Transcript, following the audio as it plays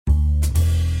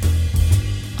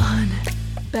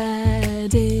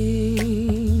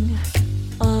Unbatting,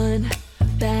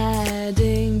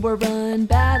 we're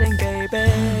unbatting, baby.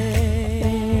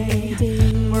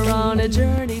 We're on a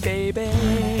journey, baby.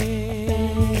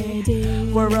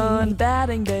 We're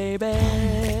unbatting, baby.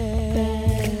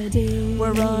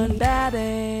 We're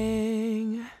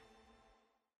unbatting.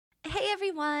 Hey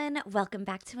everyone, welcome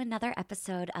back to another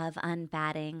episode of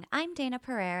Unbatting. I'm Dana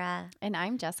Pereira. And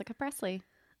I'm Jessica Presley.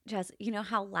 Jess, you know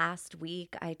how last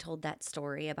week I told that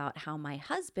story about how my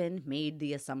husband made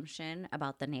the assumption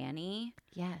about the nanny?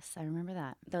 Yes, I remember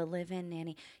that. The live-in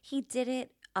nanny. He did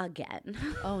it again.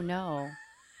 Oh no.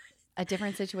 A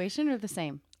different situation or the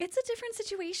same? It's a different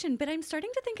situation, but I'm starting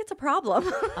to think it's a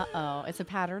problem. Uh-oh. It's a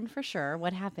pattern for sure.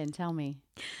 What happened? Tell me.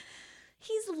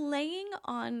 He's laying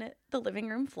on the living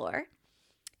room floor,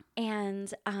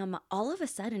 and all of a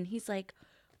sudden he's like,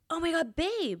 oh my God,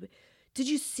 babe, did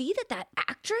you see that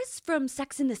actress from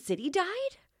Sex and the City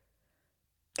died?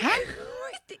 Huh?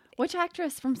 Which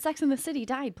actress from Sex and the City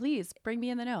died? Please bring me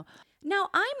in the know. Now,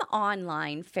 I'm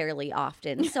online fairly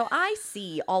often, so I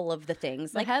see all of the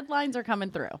things. The headlines are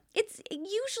coming through. It's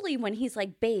usually when he's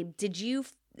like, babe, did you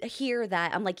hear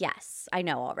that? I'm like, yes, I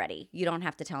know already. You don't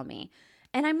have to tell me.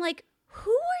 And I'm like,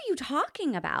 who are you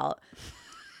talking about?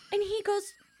 And he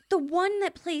goes, the one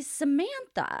that plays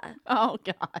Samantha. Oh,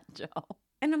 God, Joe.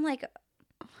 And I'm like,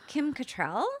 Kim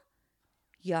Cattrall?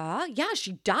 Yeah,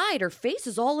 she died. Her face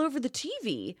is all over the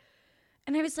TV.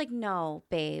 And I was like, no,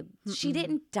 babe, she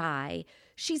didn't die.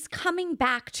 She's coming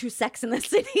back to Sex and the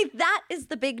City. That is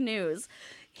the big news.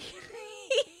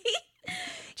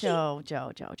 Joe.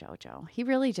 He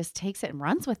really just takes it and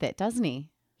runs with it, doesn't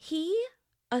he? He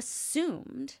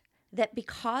assumed that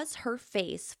because her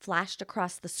face flashed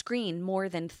across the screen more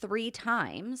than 3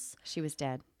 times, she was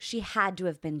dead. She had to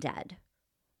have been dead.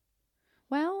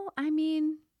 Well, I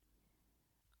mean,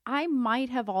 I might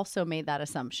have also made that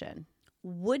assumption.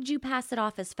 Would you pass it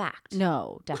off as fact?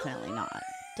 No, definitely not.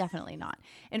 Definitely not.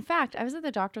 In fact, I was at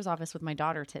the doctor's office with my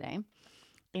daughter today,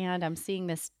 and I'm seeing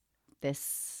this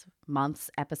month's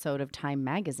episode of Time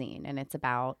magazine, and it's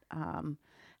about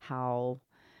how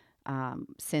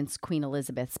since Queen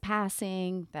Elizabeth's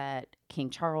passing, that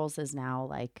King Charles is now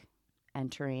like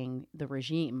entering the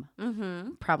regime.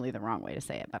 Mm-hmm. Probably the wrong way to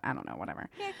say it, but I don't know, whatever.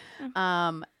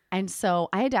 Yeah. And so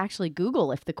I had to actually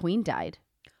Google if the Queen died.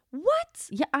 What?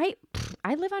 Yeah, I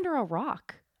live under a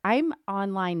rock. I'm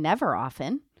online never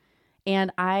often.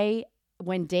 And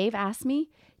when Dave asked me,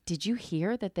 did you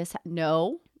hear that this?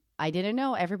 No, I didn't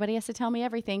know. Everybody has to tell me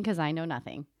everything because I know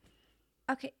nothing.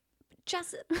 Okay.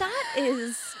 Jess,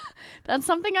 that's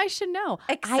something I should know.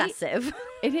 Excessive.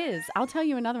 It is. I'll tell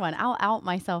you another one. I'll out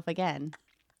myself again.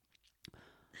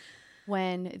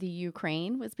 When the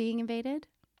Ukraine was being invaded,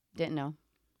 didn't know.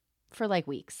 For like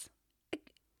weeks.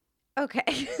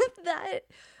 Okay. That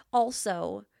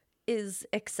also is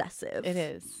excessive. It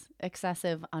is.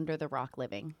 Excessive under the rock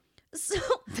living. So,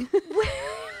 you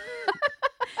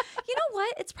know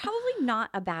what? It's probably not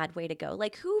a bad way to go.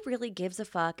 Like, who really gives a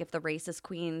fuck if the racist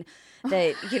queen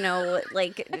that, yeah.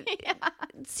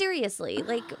 Seriously,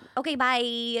 like, okay, bye,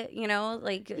 I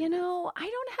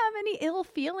don't have any ill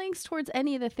feelings towards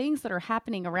any of the things that are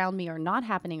happening around me or not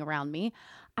happening around me.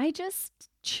 I just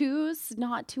choose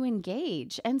not to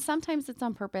engage. And sometimes it's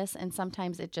on purpose, and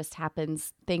sometimes it just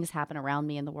happens. Things happen around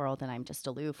me in the world, and I'm just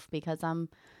aloof because I'm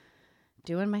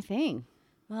doing my thing.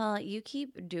 Well, you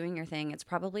keep doing your thing. It's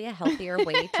probably a healthier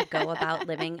way to go about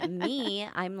living. Me,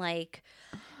 I'm like,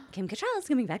 Kim Cattrall is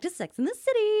coming back to Sex and the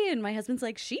City. And my husband's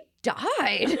like, she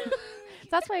died.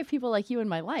 That's why I have people like you in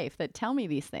my life that tell me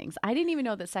these things. I didn't even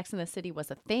know that Sex and the City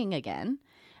was a thing again.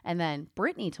 And then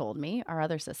Brittany told me, our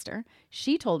other sister,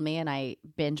 she told me, and I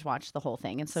binge watched the whole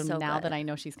thing. And so now that I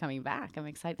know she's coming back, I'm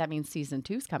excited. That means season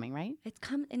 2's coming, right? It's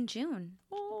come in June.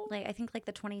 I think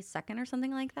the 22nd or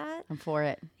something like that. I'm for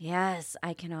it. Yes,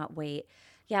 I cannot wait.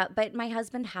 Yeah, but my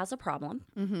husband has a problem.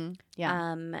 Mm-hmm.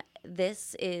 Yeah.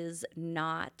 This is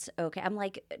not okay. I'm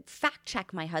like, fact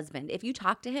check my husband. If you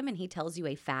talk to him and he tells you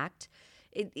a fact,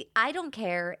 I don't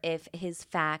care if his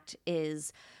fact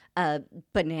is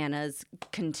bananas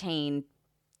contain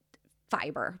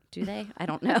fiber. Do they? I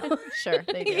don't know. Sure,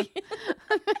 they do.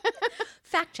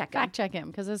 Fact check him. Fact check him,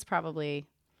 because it's probably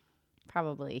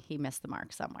he missed the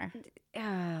mark somewhere.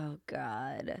 Oh,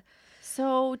 God.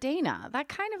 So, Dana, that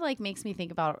kind of makes me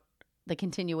think about the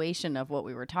continuation of what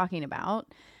we were talking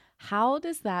about. How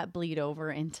does that bleed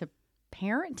over into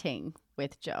parenting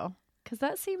with Joe? Because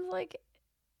that seems like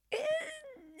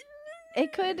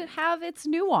it could have its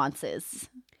nuances.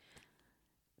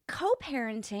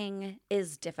 Co-parenting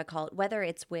is difficult, whether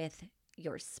it's with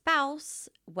your spouse,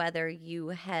 whether you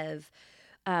have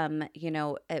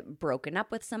broken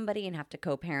up with somebody and have to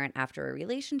co-parent after a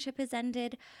relationship has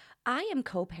ended. I am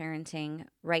co-parenting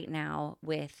right now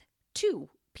with two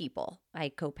people. I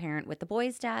co-parent with the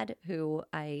boy's dad,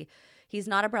 he's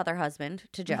not a brother husband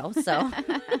to Joe, so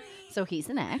So he's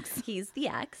an ex. he's the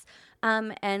ex,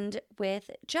 and with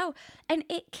Joe. And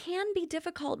it can be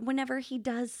difficult whenever he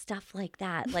does stuff like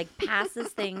that, like passes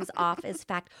things off as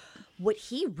fact. What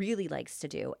he really likes to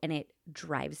do, and it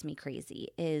drives me crazy,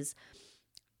 is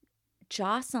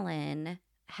Jocelyn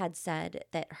had said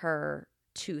that her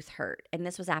tooth hurt, and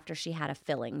this was after she had a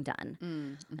filling done.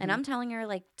 Mm-hmm. And I'm telling her,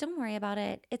 like, don't worry about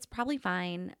it. It's probably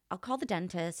fine. I'll call the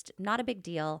dentist. Not a big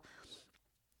deal.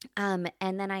 And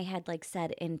then I had like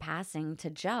said in passing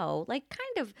to Joe, like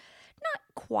kind of not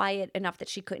quiet enough that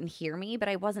she couldn't hear me, but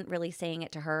I wasn't really saying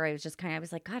it to her. I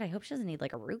was like, God, I hope she doesn't need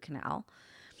like a root canal.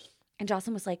 And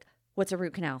Jocelyn was like, what's a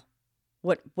root canal?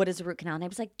 What is a root canal? And I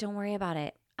was like, don't worry about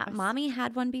it. Mommy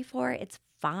had one before. It's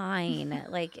fine.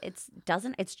 Like it's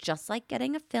just like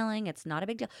getting a filling. It's not a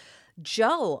big deal.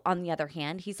 Joe, on the other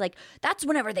hand, he's like, that's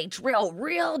whenever they drill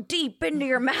real deep into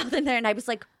your mouth in there. And I was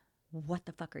like, what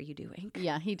the fuck are you doing?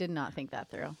 Yeah, he did not think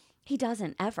that through. He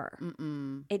doesn't ever.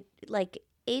 Mm-mm. It like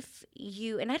if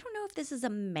you, and I don't know if this is a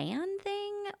man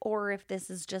thing or if this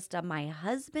is just a my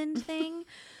husband thing,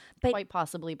 but Quite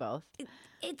possibly both.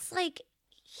 it's like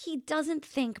he doesn't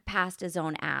think past his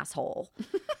own asshole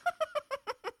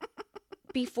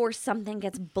before something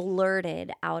gets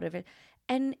blurted out of it.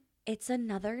 And it's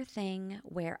another thing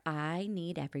where I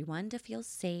need everyone to feel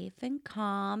safe and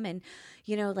calm and,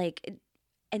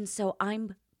 and so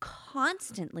I'm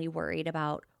constantly worried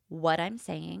about what I'm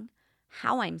saying,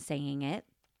 how I'm saying it,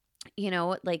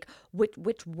 like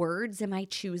which words am I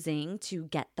choosing to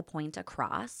get the point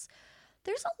across?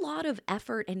 There's a lot of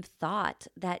effort and thought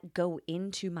that go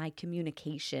into my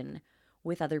communication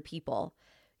with other people.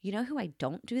 You know who I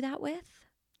don't do that with?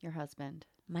 Your husband.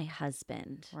 My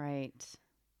husband. Right.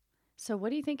 So what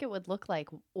do you think it would look like,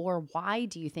 or why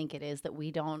do you think it is that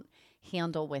we don't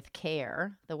handle with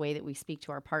care the way that we speak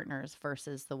to our partners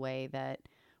versus the way that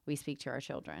we speak to our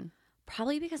children?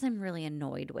 Probably because I'm really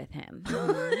annoyed with him.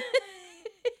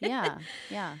 Yeah.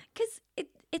 Because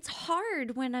it's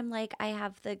hard when I'm like, I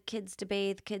have the kids to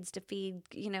bathe, kids to feed,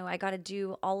 I got to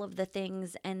do all of the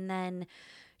things. And then,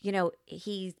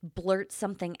 he blurts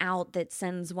something out that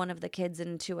sends one of the kids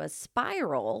into a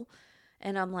spiral.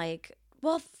 And I'm like,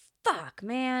 well, fuck,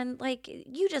 man. Like,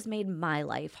 you just made my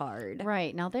life hard.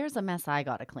 Right. Now there's a mess I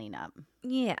got to clean up.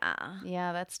 Yeah.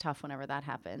 Yeah, that's tough whenever that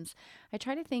happens. I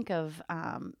try to think of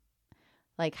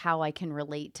like how I can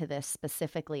relate to this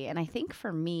specifically. And I think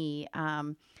for me,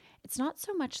 it's not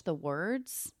so much the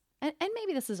words, and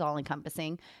maybe this is all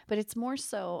encompassing, but it's more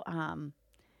so,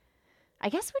 I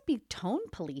guess would be tone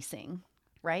policing,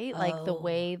 right? Like the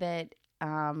way that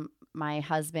my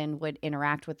husband would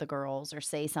interact with the girls or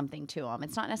say something to them.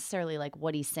 It's not necessarily like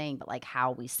what he's saying, but like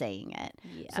how we're saying it.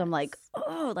 Yes. So I'm like,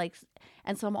 oh, like,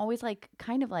 and so I'm always like,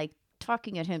 kind of like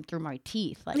talking at him through my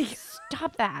teeth, like,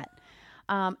 stop that.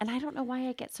 And I don't know why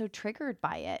I get so triggered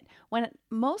by it. When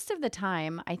most of the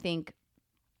time, I think,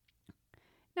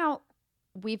 now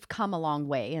we've come a long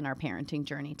way in our parenting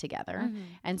journey together. Mm-hmm.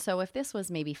 And so if this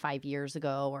was maybe 5 years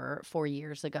ago or 4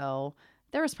 years ago,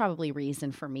 there was probably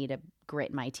reason for me to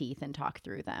grit my teeth and talk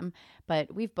through them.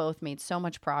 But we've both made so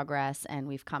much progress and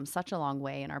we've come such a long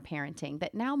way in our parenting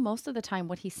that now most of the time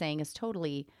what he's saying is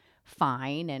totally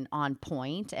fine and on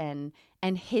point and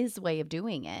his way of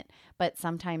doing it. But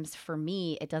sometimes for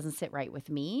me, it doesn't sit right with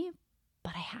me.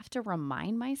 But I have to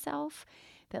remind myself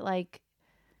that like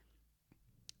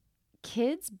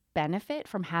kids benefit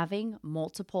from having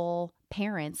multiple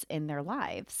parents in their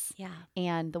lives. Yeah.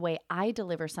 And the way I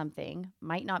deliver something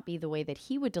might not be the way that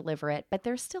he would deliver it, but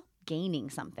they're still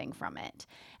gaining something from it.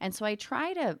 And so I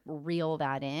try to reel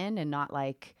that in and not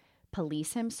like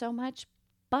police him so much.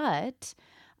 But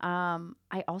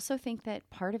I also think that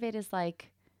part of it is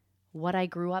like what I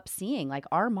grew up seeing. Like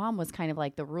our mom was kind of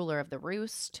like the ruler of the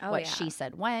roost. What she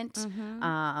said went.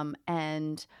 Mm-hmm.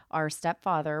 And our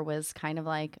stepfather was kind of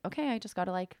like, okay, I just got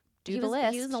to like do the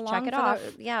list, He was check it off.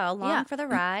 Along for the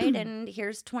ride, and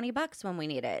here's $20 when we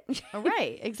need it.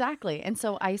 Right, exactly. And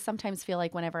so I sometimes feel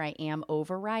like whenever I am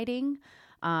overriding,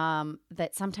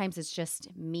 that sometimes it's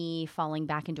just me falling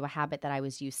back into a habit that I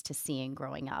was used to seeing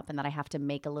growing up, and that I have to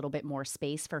make a little bit more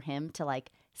space for him to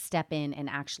like step in and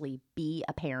actually be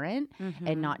a parent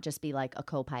and not just be like a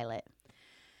co-pilot.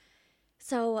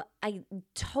 So I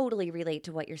totally relate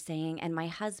to what you're saying. And my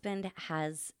husband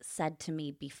has said to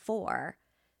me before,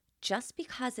 just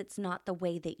because it's not the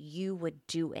way that you would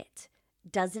do it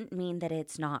doesn't mean that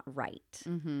it's not right.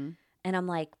 Mm-hmm. And I'm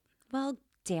like, well,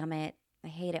 damn it. I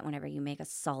hate it whenever you make a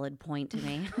solid point to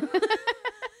me.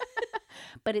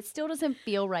 But it still doesn't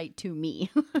feel right to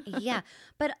me. Yeah,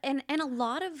 but and a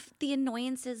lot of the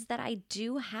annoyances that I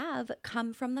do have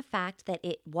come from the fact that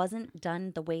it wasn't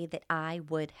done the way that I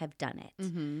would have done it.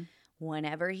 Mm-hmm.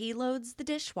 Whenever he loads the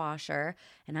dishwasher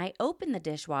and I open the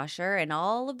dishwasher and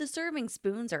all of the serving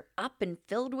spoons are up and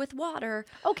filled with water.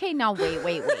 Okay, now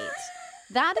wait.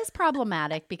 That is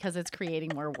problematic because it's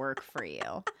creating more work for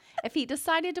you. If he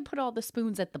decided to put all the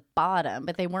spoons at the bottom,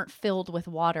 but they weren't filled with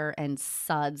water and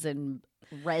suds and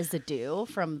residue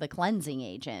from the cleansing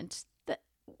agent,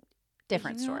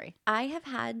 different story. I have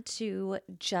had to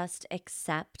just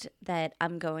accept that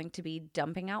I'm going to be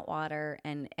dumping out water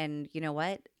and you know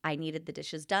what? I needed the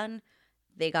dishes done.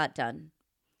 They got done.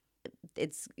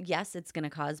 It's going to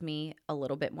cause me a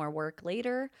little bit more work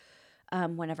later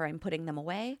whenever I'm putting them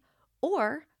away.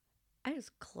 Or I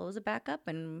just close it back up,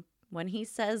 and when he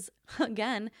says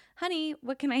again, honey,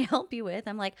 what can I help you with?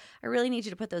 I'm like, I really need you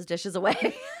to put those dishes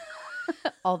away.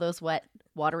 All those wet,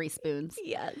 watery spoons.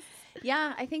 Yes.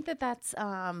 Yeah, I think that's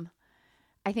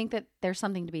I think that there's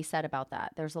something to be said about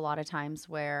that. There's a lot of times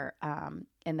where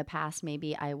in the past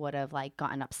maybe I would have like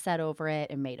gotten upset over it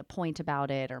and made a point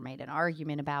about it or made an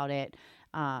argument about it,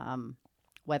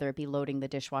 whether it be loading the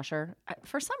dishwasher.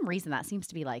 For some reason, that seems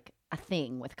to be like a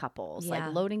thing with couples, Yeah.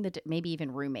 like loading maybe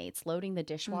even roommates, loading the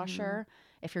dishwasher.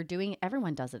 If you're doing,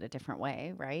 everyone does it a different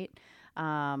way, right?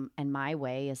 And my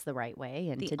way is the right way.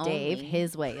 And to Dave,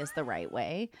 his way is the right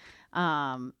way.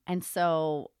 And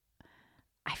so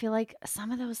I feel like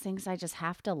some of those things I just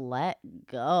have to let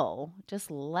go.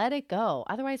 Just let it go.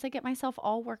 Otherwise, I get myself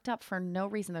all worked up for no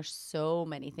reason. There's so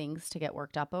many things to get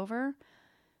worked up over.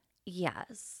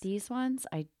 Yes. These ones,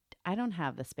 I don't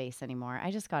have the space anymore.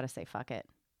 I just got to say, fuck it.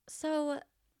 So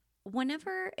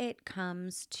whenever it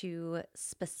comes to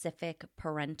specific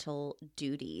parental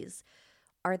duties,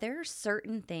 are there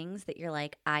certain things that you're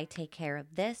like, I take care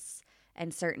of this,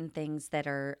 and certain things that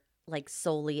are like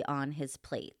solely on his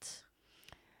plate?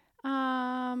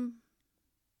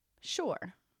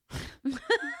 Sure.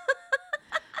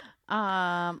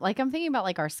 Like I'm thinking about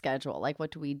like our schedule, like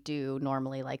what do we do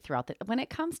normally like throughout when it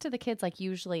comes to the kids, like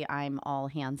usually I'm all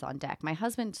hands on deck. My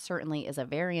husband certainly is a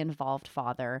very involved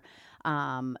father.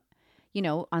 You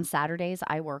know, on Saturdays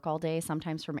I work all day,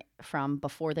 sometimes from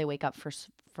before they wake up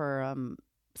for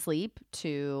sleep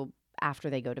to after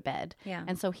they go to bed. Yeah.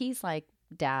 And so he's like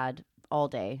dad all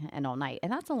day and all night,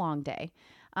 and that's a long day.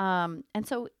 And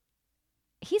so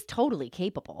he's totally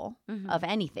capable of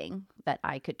anything that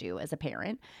I could do as a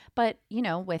parent. But, you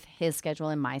know, with his schedule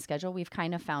and my schedule, we've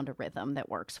kind of found a rhythm that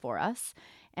works for us.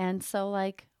 And so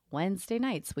like Wednesday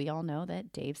nights, we all know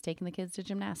that Dave's taking the kids to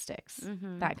gymnastics,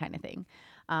 that kind of thing.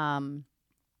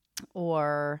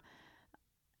 Or,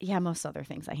 yeah, most other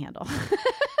things I handle.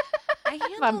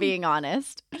 If I'm being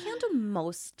honest. I handle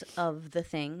most of the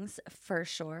things for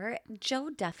sure. Joe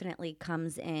definitely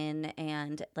comes in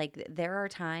and like there are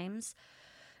times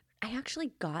I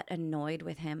actually got annoyed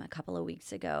with him a couple of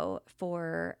weeks ago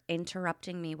for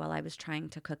interrupting me while I was trying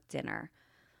to cook dinner.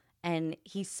 And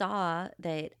he saw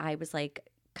that I was like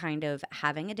kind of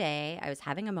having a day, I was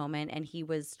having a moment, and he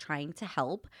was trying to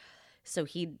help. So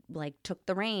he like took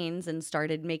the reins and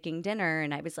started making dinner,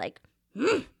 and I was like,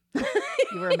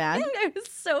 You were mad? I was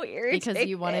so irritated. Because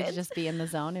you wanted to just be in the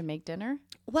zone and make dinner?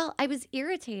 Well, I was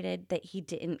irritated that he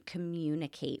didn't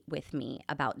communicate with me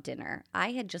about dinner.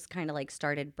 I had just kind of like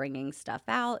started bringing stuff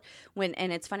out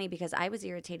and it's funny because I was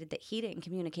irritated that he didn't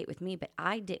communicate with me, but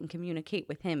I didn't communicate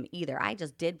with him either. I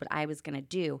just did what I was going to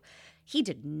do. He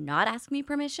did not ask me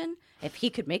permission if he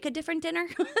could make a different dinner.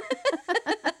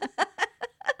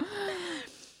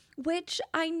 Which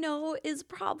I know is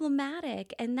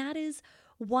problematic. And that is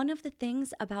one of the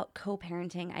things about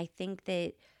co-parenting. I think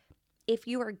that if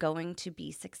you are going to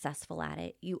be successful at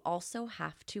it, you also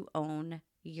have to own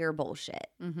your bullshit.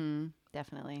 Mm-hmm.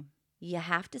 Definitely. You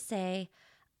have to say,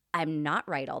 I'm not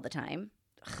right all the time.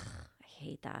 Ugh, I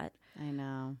hate that. I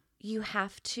know. You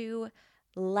have to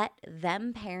let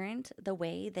them parent the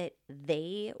way that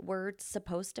they were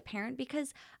supposed to parent,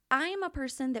 because I'm a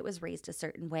person that was raised a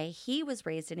certain way. He was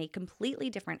raised in a completely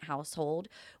different household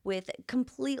with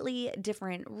completely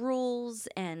different rules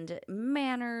and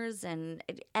manners and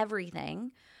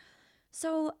everything.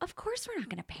 So, of course, we're not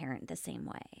going to parent the same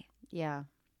way. Yeah.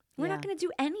 We're not going to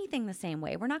do anything the same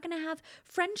way. We're not going to have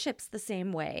friendships the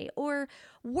same way or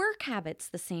work habits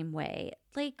the same way.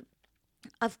 Like,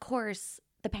 of course,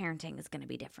 the parenting is going to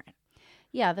be different.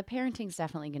 Yeah, the parenting's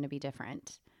definitely going to be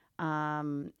different.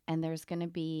 And there's going to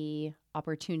be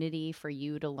opportunity for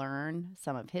you to learn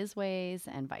some of his ways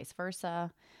and vice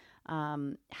versa.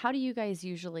 How do you guys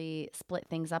usually split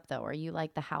things up though? Are you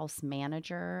like the house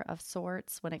manager of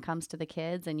sorts when it comes to the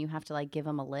kids and you have to like give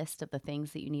them a list of the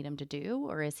things that you need them to do?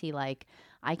 Or is he like,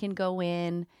 I can go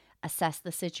in, assess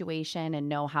the situation and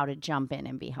know how to jump in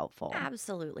and be helpful?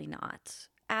 Absolutely not.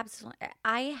 Absolutely.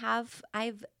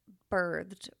 I've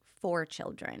birthed 4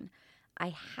 children.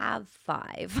 I have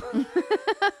 5.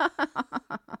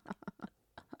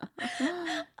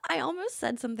 I almost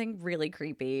said something really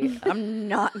creepy. I'm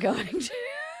not going to.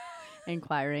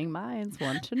 Inquiring minds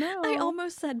want to know. I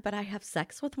almost said, but I have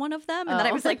sex with one of them. And then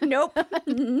I Oh. was like, nope,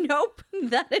 nope.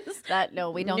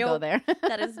 No, we don't go there.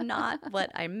 That is not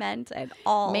what I meant at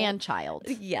all. Man-child.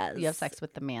 Yes. You have sex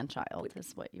with the man-child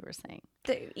is what you were saying.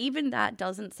 Even that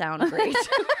doesn't sound great.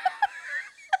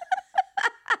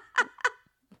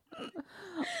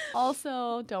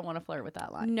 Also, don't want to flirt with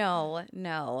that line.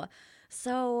 No.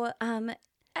 So, I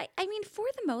mean, for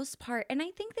the most part, and I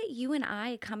think that you and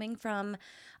I, coming from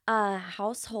a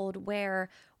household where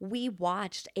we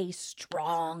watched a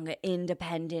strong,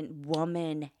 independent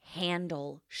woman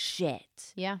handle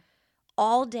shit Yeah.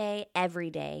 all day, every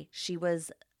day, she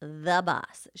was the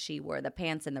boss. She wore the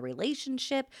pants in the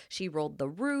relationship. She rolled the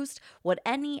roost. What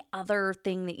any other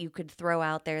thing that you could throw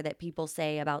out there that people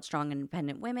say about strong,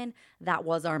 independent women, that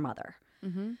was our mother.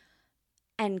 Mm-hmm.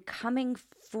 And coming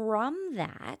from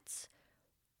that,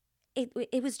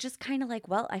 it was just kind of like,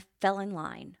 well, I fell in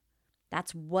line.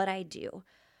 That's what I do.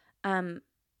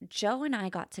 Joe and I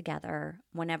got together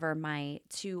whenever my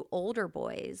 2 older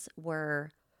boys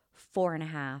were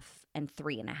 4.5 and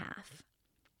 3.5.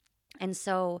 And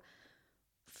so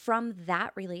from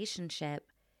that relationship,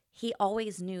 he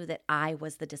always knew that I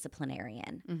was the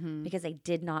disciplinarian because I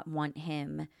did not want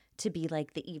him to be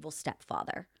like the evil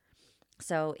stepfather.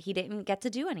 So he didn't get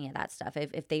to do any of that stuff.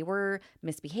 If they were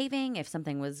misbehaving, if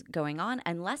something was going on,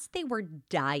 unless they were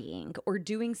dying or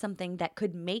doing something that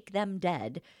could make them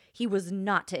dead, he was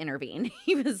not to intervene.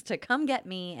 He was to come get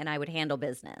me and I would handle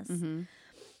business. Mm-hmm.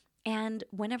 And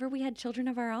whenever we had children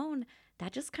of our own,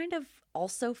 that just kind of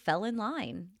also fell in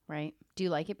line. Right. Do you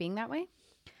like it being that way?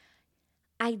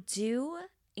 I do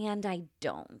and I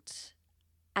don't.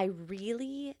 I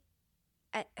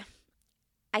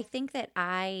think that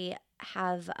I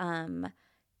have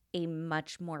a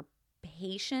much more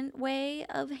patient way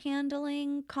of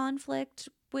handling conflict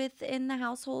within the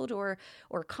household or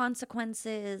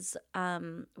consequences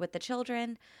with the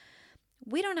children.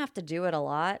 We don't have to do it a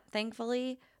lot,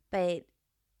 thankfully, but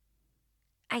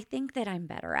I think that I'm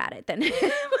better at it than him,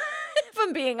 if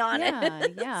I'm being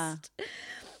honest. Yeah.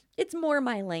 It's more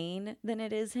my lane than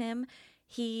it is him.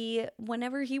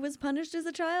 Whenever he was punished as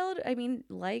a child, I mean,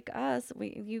 like us,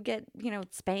 you get,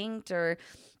 spanked or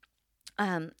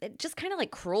just kind of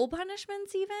like cruel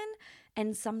punishments even.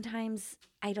 And sometimes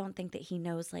I don't think that he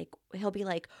knows, like, he'll be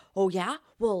like, oh yeah,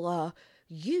 well,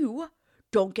 you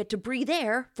don't get to breathe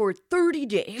air for 30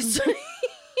 days.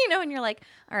 And you're like,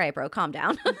 all right, bro, calm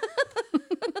down.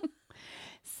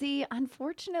 See,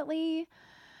 unfortunately,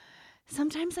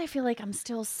 sometimes I feel like I'm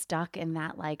still stuck in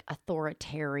that like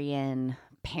authoritarian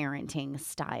parenting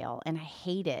style. And I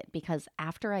hate it because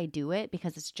after I do it,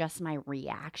 because it's just my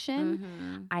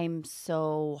reaction, I'm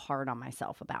so hard on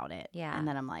myself about it. Yeah. And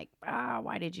then I'm like,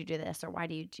 why did you do this? Or why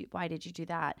did you do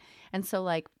that? And so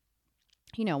like,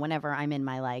 whenever I'm in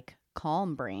my like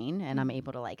calm brain and I'm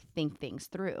able to like think things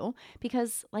through,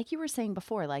 because like you were saying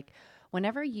before, like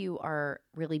whenever you are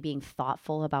really being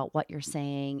thoughtful about what you're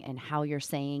saying and how you're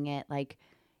saying it, like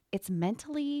it's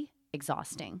mentally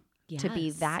exhausting to be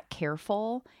Yes. that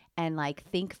careful and like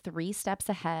think 3 steps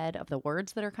ahead of the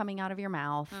words that are coming out of your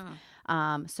mouth,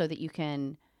 so that you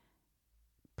can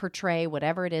portray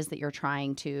whatever it is that you're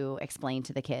trying to explain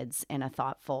to the kids in a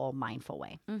thoughtful, mindful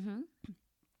way.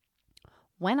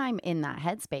 When I'm in that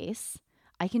headspace,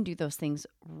 I can do those things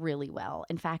really well.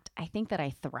 In fact, I think that I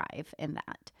thrive in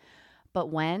that. But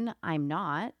when I'm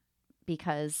not,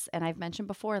 because, and I've mentioned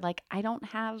before, like I don't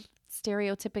have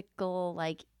stereotypical,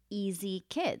 like easy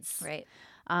kids. Right.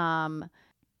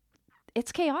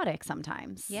 It's chaotic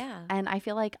sometimes. Yeah. And I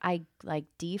feel like I like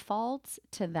default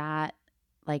to that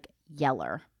like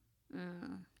yeller.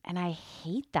 And I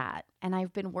hate that. And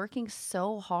I've been working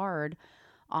so hard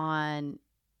on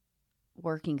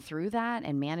working through that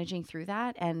and managing through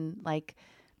that. And like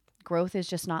growth is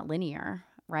just not linear.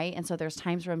 Right. And so there's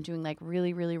times where I'm doing like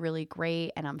really, really, really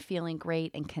great and I'm feeling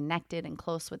great and connected and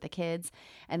close with the kids.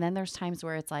 And then there's times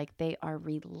where it's like they are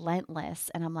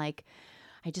relentless. And I'm like,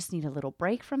 I just need a little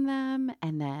break from them.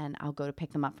 And then I'll go to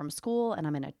pick them up from school and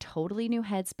I'm in a totally new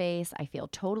headspace. I feel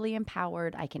totally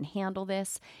empowered. I can handle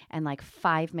this. And like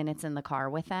 5 minutes in the car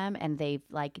with them and they've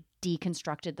like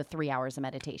deconstructed the 3 hours of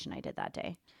meditation I did that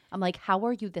day. I'm like, how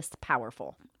are you this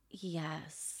powerful?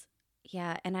 Yes.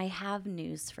 Yeah. And I have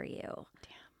news for you.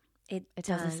 It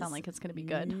doesn't sound like it's going to be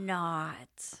good. Not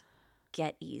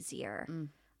get easier.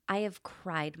 I have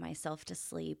cried myself to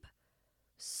sleep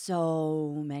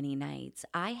so many nights.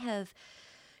 I have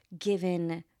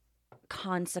given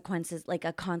consequences, like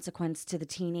a consequence to the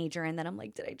teenager, and then I'm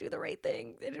like, did I do the right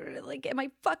thing? Like, am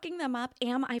I fucking them up?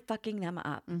 Am I fucking them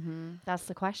up? That's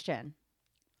the question.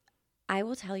 I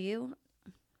will tell you,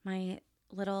 my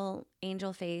little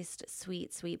angel-faced,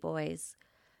 sweet, sweet boys,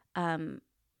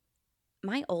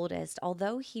 my oldest,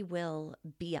 although he will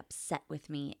be upset with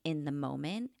me in the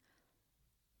moment,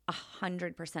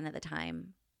 100% of the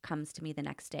time comes to me the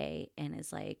next day and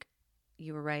is like,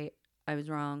 you were right. I was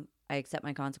wrong. I accept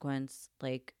my consequence.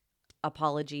 Like,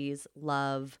 apologies,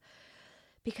 love.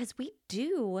 Because we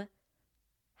do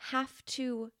have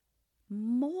to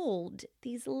mold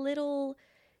these little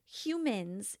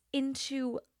humans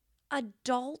into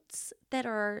adults that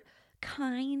are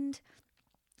kind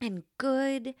and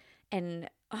good and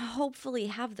hopefully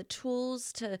have the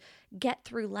tools to get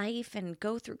through life and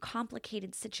go through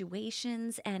complicated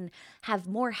situations and have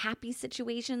more happy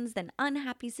situations than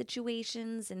unhappy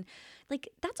situations. And like,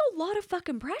 that's a lot of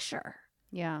fucking pressure.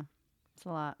 Yeah, it's a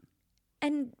lot.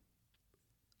 And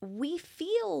we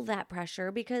feel that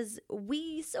pressure because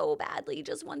we so badly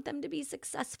just want them to be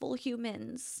successful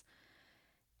humans.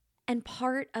 And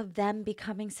part of them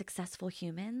becoming successful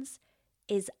humans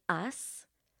is us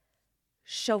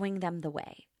showing them the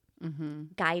way,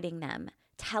 guiding them,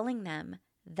 telling them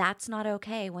that's not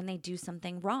okay when they do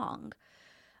something wrong.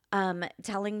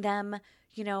 Telling them,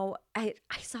 you know, I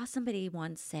saw somebody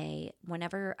once say,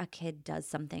 whenever a kid does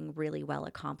something really well,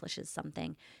 accomplishes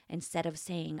something, instead of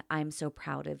saying, I'm so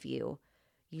proud of you,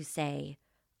 you say,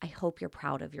 I hope you're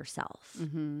proud of yourself.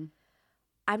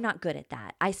 I'm not good at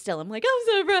that. I still am like, I'm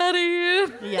so proud of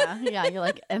you. Yeah. You're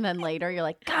like, and then later you're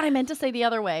like, God, I meant to say the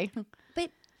other way.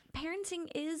 But parenting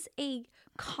is a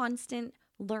constant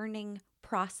learning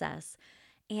process.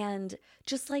 And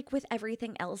just like with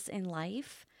everything else in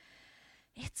life,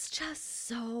 it's just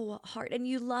so hard. And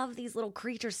you love these little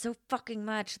creatures so fucking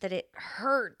much that it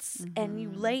hurts. And you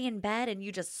lay in bed and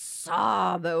you just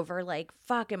sob over like,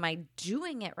 fuck, am I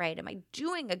doing it right? Am I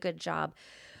doing a good job?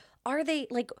 Are they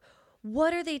like,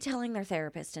 what are they telling their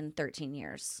therapist in 13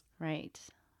 years? Right.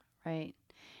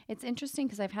 It's interesting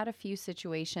because I've had a few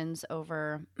situations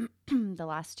over the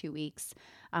last 2 weeks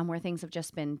where things have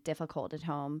just been difficult at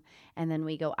home. And then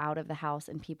we go out of the house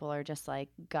and people are just like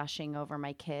gushing over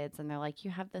my kids. And they're like,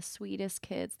 you have the sweetest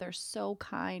kids. They're so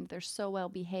kind. They're so well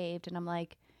behaved. And I'm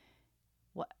like,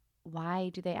 what? Why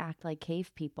do they act like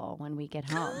cave people when we get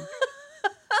home?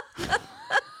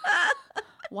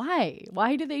 Why?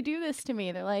 Why do they do this to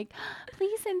me? They're like,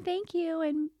 please and thank you.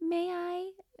 And may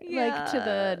I? Like to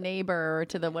the neighbor or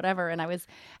to the whatever. And I was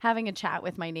having a chat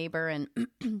with my neighbor and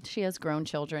she has grown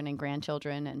children and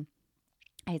grandchildren. And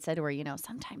I had said to her, you know,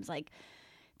 sometimes like,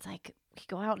 it's like we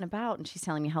go out and about and she's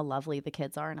telling me how lovely the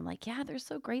kids are. And I'm like, yeah, they're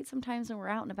so great sometimes when we're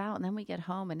out and about. And then we get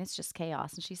home and it's just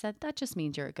chaos. And she said, that just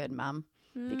means you're a good mom.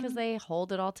 Because they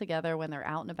hold it all together when they're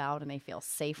out and about and they feel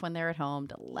safe when they're at home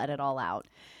to let it all out.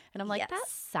 And I'm like, that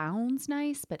sounds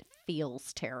nice, but it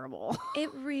feels terrible. It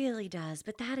really does.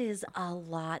 But that is a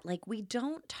lot. Like, we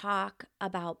don't talk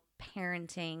about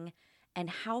parenting and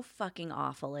how fucking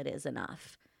awful it is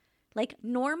enough. Like,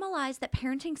 normalize that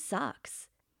parenting sucks.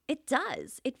 It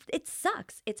does. It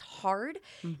sucks. It's hard.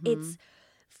 It's,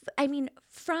 I mean,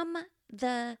 from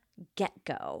the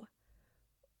get-go,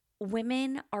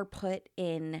 women are put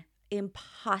in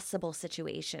impossible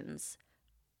situations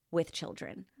with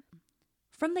children.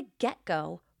 From the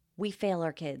get-go, we fail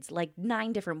our kids like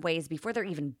 9 different ways before they're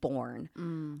even born.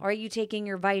 Are you taking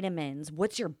your vitamins?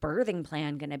 What's your birthing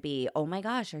plan going to be? Oh my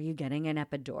gosh, are you getting an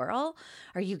epidural?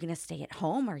 Are you going to stay at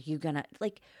home? Are you going to,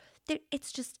 like,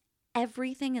 it's just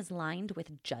everything is lined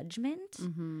with judgment.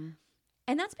 And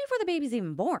that's before the baby's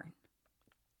even born.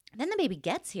 Then the baby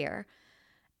gets here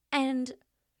and,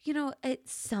 you know,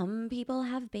 some people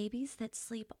have babies that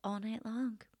sleep all night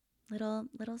long.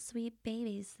 Little sweet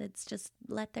babies that's just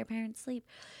let their parents sleep.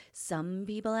 Some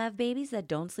people have babies that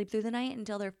don't sleep through the night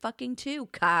until they're fucking 2.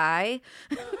 Kai.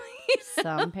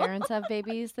 Some parents have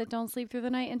babies that don't sleep through the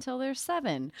night until they're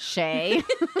 7. Shay. And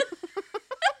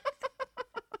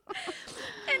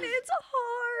it's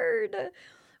hard.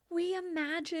 We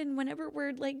imagine whenever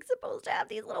we're like supposed to have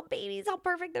these little babies, how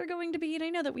perfect they're going to be. And I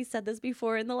know that we said this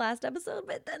before in the last episode,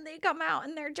 but then they come out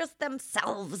and they're just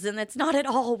themselves. And it's not at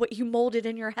all what you molded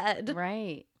in your head.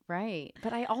 Right. Right.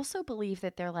 But I also believe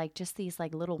that they're like just these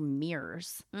like little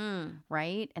mirrors,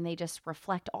 right? And they just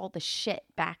reflect all the shit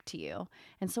back to you.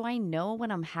 And so I know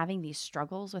when I'm having these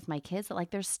struggles with my kids that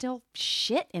like there's still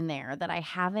shit in there that I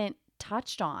haven't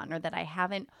touched on or that I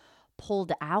haven't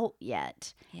pulled out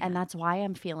yet. Yeah. And that's why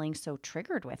I'm feeling so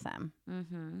triggered with them.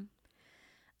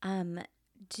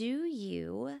 Do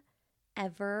you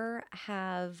ever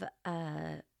have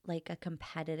like a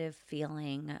competitive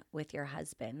feeling with your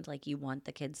husband? Like you want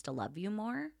the kids to love you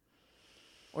more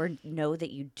or know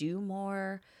that you do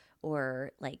more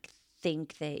or like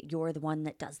think that you're the one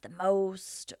that does the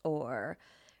most or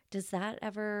does that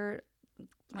ever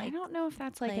I don't know if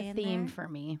that's like play a in theme there? for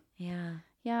me. Yeah.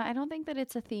 Yeah, I don't think that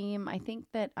it's a theme. I think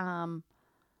that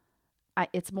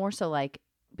it's more so like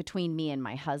between me and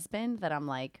my husband that I'm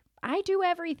like, I do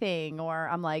everything, or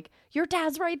I'm like, your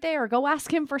dad's right there. Go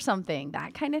ask him for something,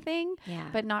 that kind of thing. Yeah.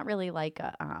 But not really like,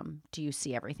 do you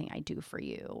see everything I do for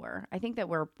you? Or I think that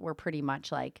we're pretty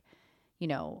much like, you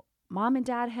know, mom and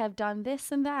dad have done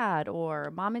this and that,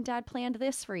 or mom and dad planned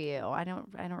this for you. I don't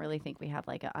really think we have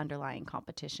like an underlying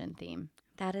competition theme.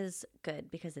 That is good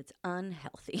because it's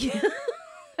unhealthy.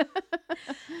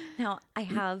 Now, I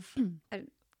have,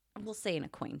 we'll say an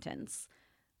acquaintance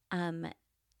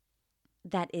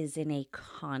that is in a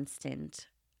constant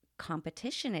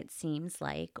competition, it seems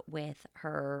like, with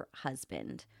her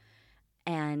husband.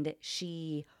 And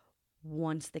she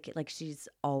wants the kid, like she's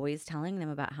always telling them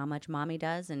about how much mommy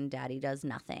does and daddy does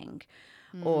nothing.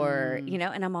 Or, you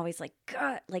know, and I'm always like,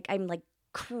 God, like I'm like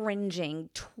cringing,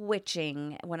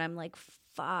 twitching when I'm like,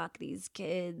 fuck these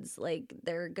kids. Like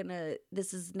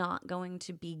this is not going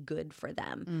to be good for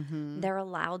them. They're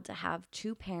allowed to have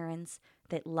two parents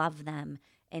that love them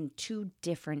in two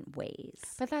different ways.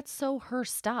 But that's so her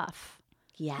stuff.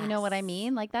 Yes. You know what I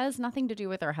mean? Like that has nothing to do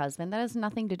with her husband. That has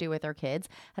nothing to do with her kids.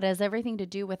 It has everything to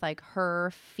do with like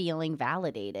her feeling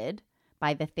validated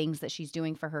by the things that she's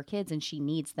doing for her kids, and she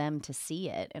needs them to see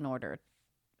it in order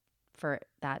for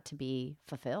that to be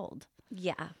fulfilled.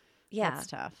 Yeah. Yeah. That's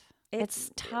tough.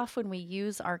 It's tough when we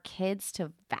use our kids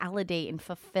to validate and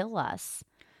fulfill us.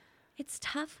 It's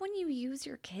tough when you use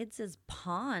your kids as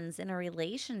pawns in a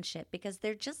relationship because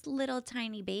they're just little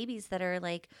tiny babies that are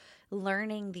like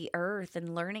learning the earth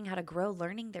and learning how to grow,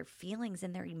 learning their feelings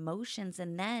and their emotions.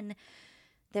 And then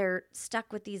they're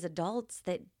stuck with these adults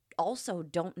that also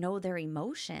don't know their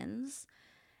emotions.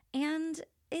 And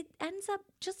it ends up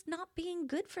just not being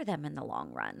good for them in the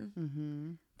long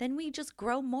run. Then we just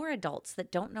grow more adults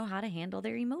that don't know how to handle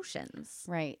their emotions.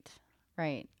 Right.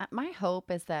 Right. My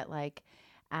hope is that like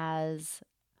as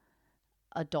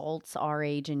adults our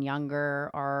age and younger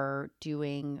are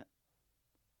doing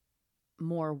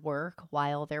more work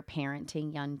while they're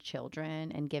parenting young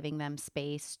children and giving them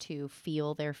space to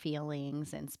feel their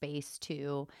feelings and space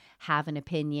to have an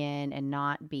opinion and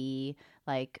not be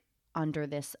like under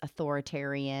this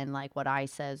authoritarian, like what I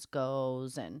says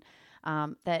goes, and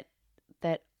that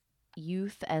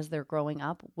youth as they're growing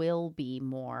up will be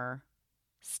more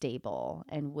stable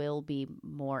and will be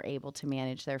more able to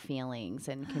manage their feelings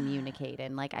and communicate.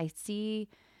 And like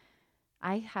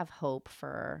I have hope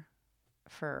for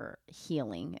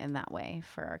healing in that way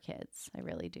for our kids. I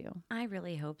really do. I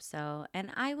really hope so. And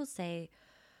I will say,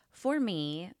 for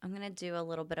me, I'm going to do a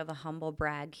little bit of a humble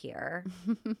brag here,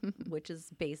 which is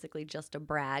basically just a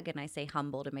brag. And I say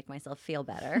humble to make myself feel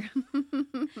better.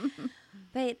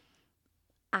 But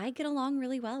I get along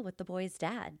really well with the boy's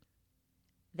dad.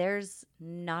 There's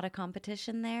not a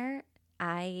competition there.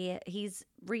 He's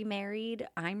remarried.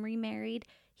 I'm remarried.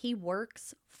 He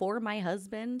works for my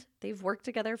husband. They've worked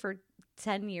together for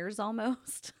 10 years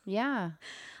almost. Yeah.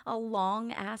 A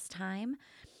long ass time.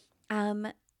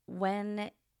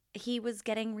 When he was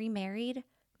getting remarried,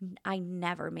 I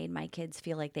never made my kids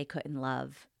feel like they couldn't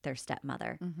love their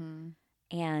stepmother.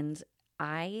 And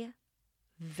I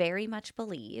very much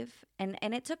believe, and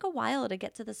it took a while to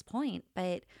get to this point,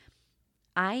 but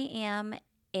I am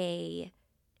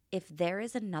if there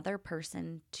is another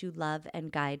person to love and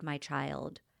guide my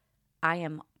child, I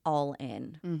am all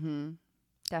in.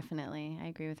 Definitely. I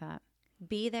agree with that.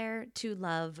 Be there to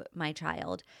love my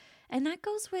child. And that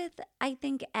goes with, I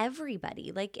think,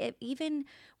 everybody. Like, even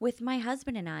with my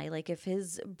husband and I, like if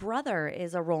his brother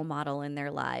is a role model in their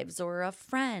lives or a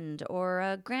friend or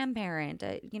a grandparent,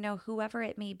 whoever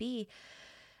it may be,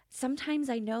 sometimes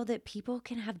I know that people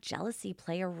can have jealousy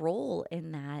play a role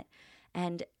in that,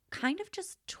 and kind of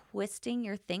just twisting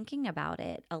your thinking about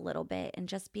it a little bit and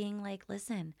just being like,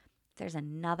 listen, if there's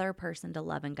another person to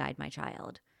love and guide my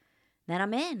child, then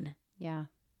I'm in. Yeah.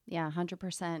 Yeah,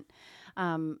 100%.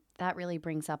 That really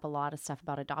brings up a lot of stuff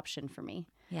about adoption for me.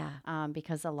 Yeah.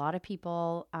 Because a lot of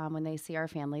people, when they see our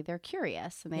family, they're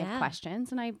curious and they have Yeah.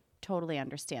 questions, and I totally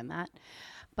understand that.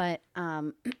 But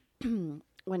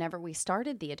whenever we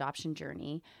started the adoption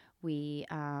journey, we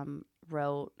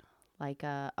wrote like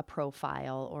a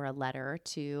profile or a letter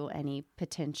to any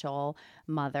potential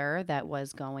mother that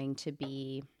was going to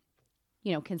be,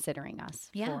 considering us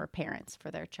Yeah. for parents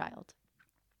for their child.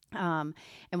 And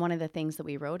one of the things that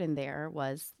we wrote in there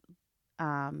was,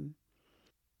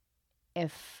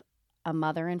 if a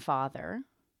mother and father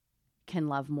can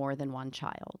love more than one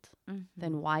child,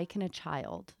 then why can a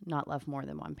child not love more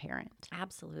than one parent?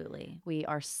 Absolutely. We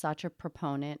are such a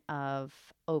proponent of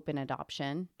open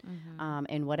adoption,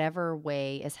 in whatever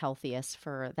way is healthiest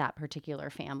for that particular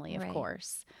family, of Right.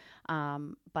 course.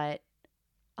 But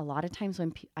a lot of times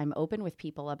when I'm open with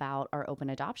people about our open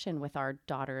adoption with our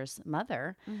daughter's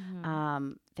mother,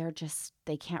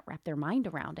 they can't wrap their mind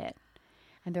around it.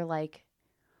 And they're like,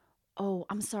 oh,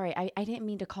 I'm sorry. I didn't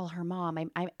mean to call her mom.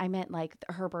 I meant like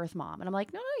her birth mom. And I'm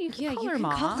like, no, you can call her can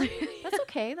mom. call her- That's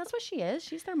okay. That's what she is.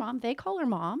 She's their mom. They call her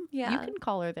mom. Yeah. You can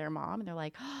call her their mom. And they're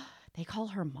like, oh, they call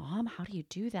her mom? How do you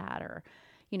do that? Or,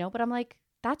 but I'm like,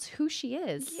 that's who she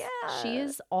is. Yeah. She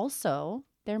is also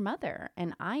their mother,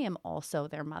 and I am also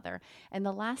their mother. And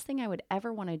the last thing I would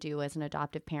ever want to do as an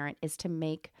adoptive parent is to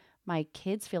make my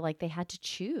kids feel like they had to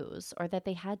choose or that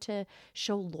they had to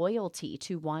show loyalty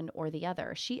to one or the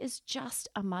other. She is just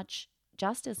as much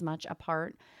a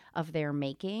part of their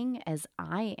making as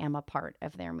I am a part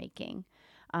of their making.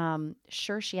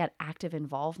 Sure, she had active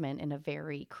involvement in a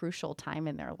very crucial time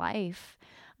in their life,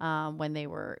 when they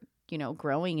were,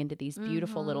 growing into these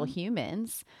beautiful little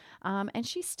humans. And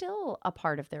she's still a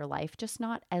part of their life, just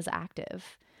not as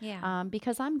active. Yeah.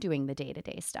 Because I'm doing the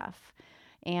day-to-day stuff.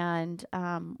 And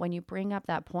when you bring up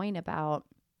that point about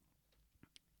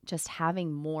just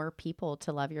having more people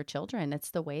to love your children, it's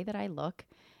the way that I look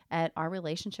at our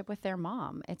relationship with their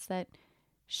mom. It's that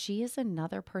she is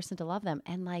another person to love them,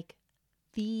 and like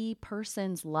the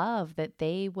person's love that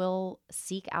they will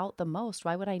seek out the most.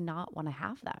 Why would I not want to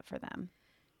have that for them?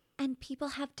 And people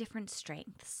have different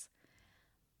strengths.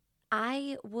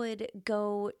 I would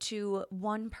go to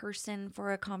one person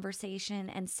for a conversation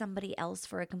and somebody else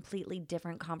for a completely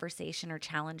different conversation or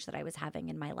challenge that I was having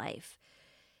in my life.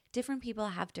 Different people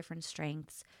have different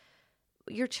strengths.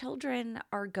 Your children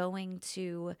are going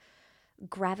to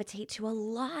gravitate to a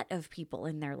lot of people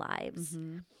in their lives.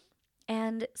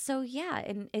 And so, yeah,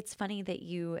 and it's funny that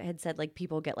you had said like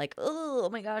people get like, oh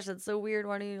my gosh, that's so weird.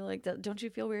 Why do you like that? Don't you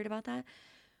feel weird about that?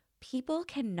 People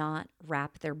cannot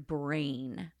wrap their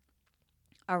brain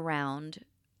around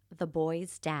the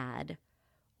boy's dad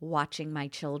watching my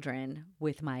children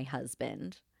with my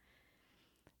husband.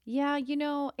 Yeah,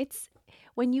 it's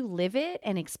when you live it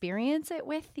and experience it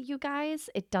with you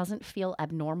guys, it doesn't feel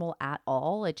abnormal at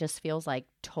all. It just feels like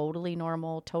totally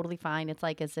normal, totally fine. It's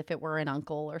like as if it were an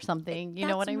uncle or something. You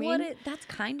know what I mean? That's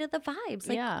kind of the vibes.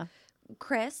 Like, yeah.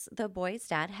 Chris, the boy's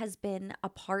dad, has been a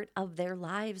part of their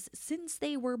lives since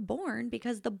they were born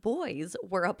because the boys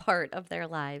were a part of their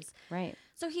lives. Right.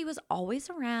 So he was always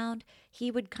around. He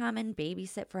would come and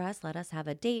babysit for us, let us have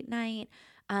a date night.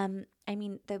 I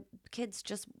mean, the kids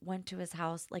just went to his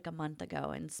house like a month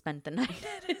ago and spent the night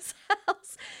at his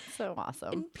house. So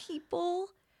awesome. And people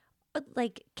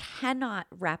like cannot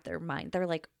wrap their mind. They're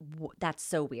like, that's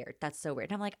so weird. That's so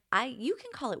weird. And I'm like, you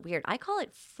can call it weird. I call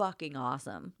it fucking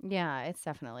awesome. Yeah, it's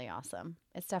definitely awesome.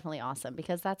 It's definitely awesome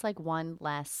because that's like one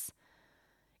less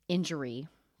injury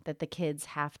that the kids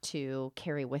have to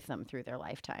carry with them through their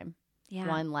lifetime. Yeah.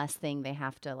 One less thing they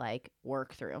have to like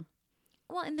work through.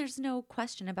 Well, and there's no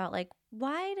question about like,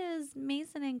 why does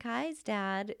Mason and Kai's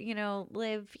dad,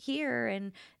 live here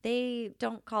and they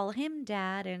don't call him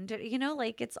dad? And,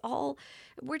 like it's all,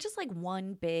 we're just like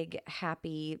one big,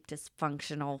 happy,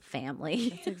 dysfunctional family.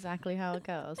 That's exactly how it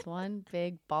goes. One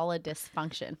big ball of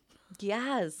dysfunction.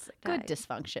 Yes. Good guys.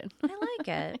 dysfunction. I like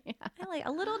it. Yeah. I like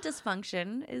a little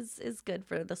dysfunction is good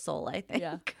for the soul, I think.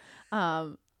 Yeah.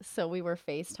 So we were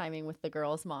FaceTiming with the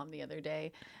girl's mom the other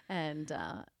day, and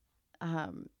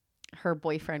her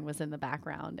boyfriend was in the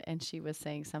background, and she was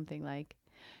saying something like,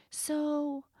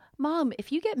 so Mom,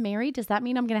 if you get married, does that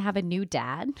mean I'm going to have a new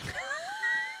dad?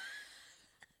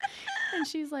 And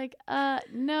she's like,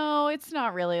 no, it's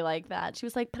not really like that. She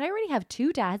was like, but I already have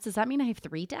 2 dads. Does that mean I have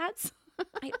 3 dads?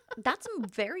 That's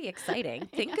very exciting.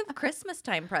 Think of Christmas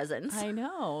time presents. I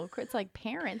know. It's like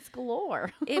parents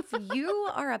galore. If you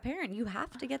are a parent, you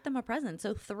have to get them a present.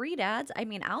 So 3 dads, I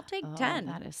mean, I'll take 10.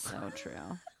 That is so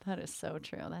true. That is so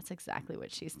true. That's exactly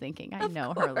what she's thinking. I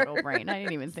know her little brain. I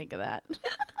didn't even think of that.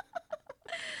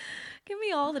 Give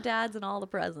me all the dads and all the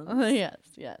presents.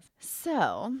 Yes.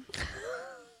 So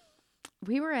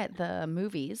we were at the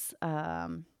movies,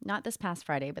 not this past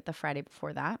Friday, but the Friday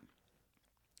before that.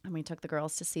 And we took the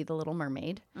girls to see The Little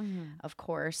Mermaid. Of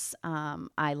course,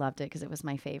 I loved it because it was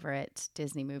my favorite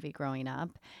Disney movie growing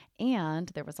up. And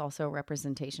there was also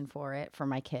representation for it for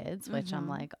my kids, which I'm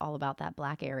like all about that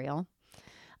Black Ariel.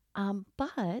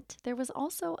 But there was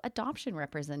also adoption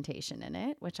representation in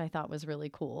it, which I thought was really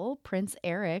cool. Prince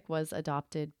Eric was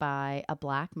adopted by a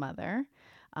Black mother.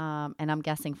 And I'm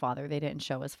guessing father. They didn't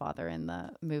show his father in the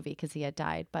movie because he had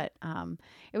died. But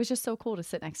it was just so cool to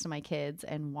sit next to my kids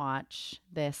and watch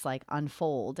this like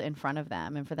unfold in front of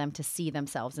them and for them to see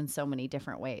themselves in so many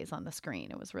different ways on the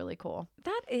screen. It was really cool.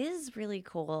 That is really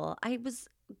cool. I was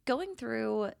going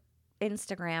through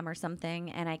Instagram or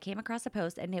something and I came across a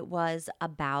post and it was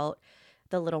about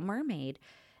The Little Mermaid.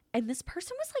 And this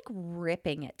person was like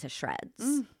ripping it to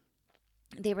shreds.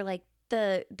 They were like,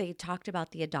 they talked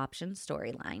about the adoption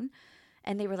storyline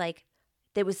and they were like,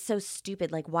 that was so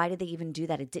stupid. Like, why did they even do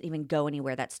that? It didn't even go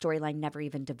anywhere. That storyline never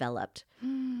even developed.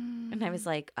 And I was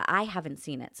like, I haven't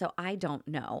seen it, so I don't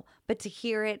know. But to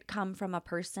hear it come from a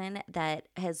person that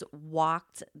has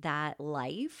walked that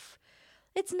life,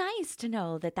 it's nice to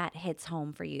know that that hits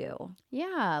home for you.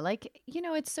 Yeah, like,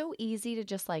 it's so easy to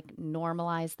just like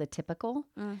normalize the typical.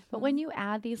 But when you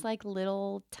add these like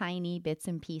little tiny bits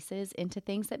and pieces into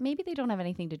things that maybe they don't have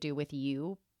anything to do with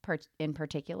you in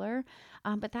particular,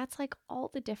 but that's like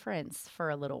all the difference for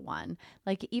a little one.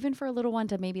 Like even for a little one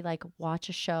to maybe like watch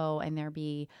a show and there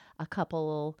be a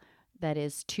couple that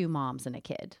is two moms and a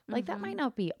kid. Like that might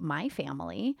not be my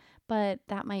family, but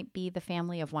that might be the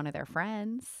family of one of their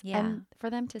friends. Yeah. And for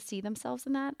them to see themselves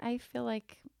in that, I feel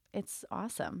like it's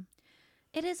awesome.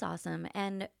 It is awesome.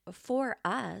 And for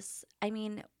us, I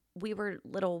mean, we were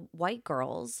little white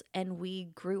girls and we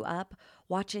grew up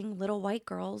watching little white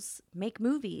girls make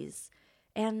movies.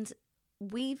 And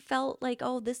we felt like,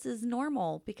 oh, this is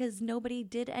normal because nobody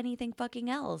did anything fucking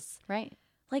else. Right.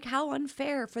 Like, how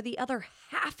unfair for the other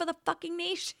half of the fucking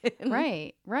nation.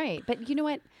 Right. But you know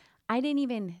what? I didn't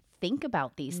even think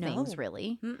about these things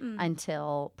really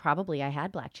until probably I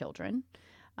had Black children.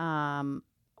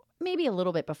 Maybe a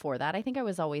little bit before that. I think I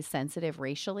was always sensitive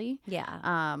racially.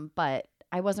 Yeah. But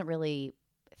I wasn't really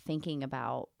thinking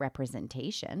about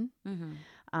representation.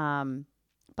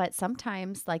 But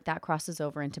sometimes like that crosses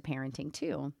over into parenting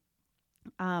too.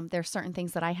 There's certain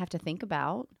things that I have to think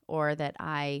about or that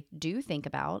I do think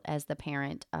about as the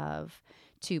parent of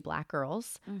two Black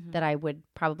girls that I would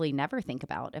probably never think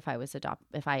about if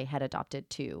I had adopted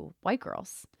two white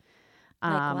girls.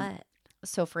 Like what?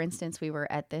 So for instance, we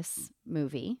were at this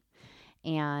movie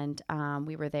and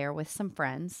we were there with some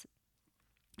friends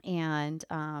and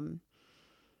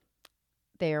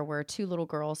there were two little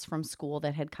girls from school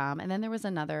that had come and then there was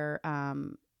another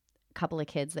couple of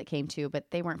kids that came too, but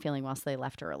they weren't feeling well, so they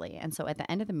left early. And so at the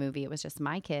end of the movie, it was just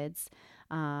my kids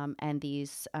and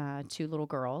these two little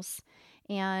girls.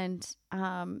 And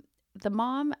the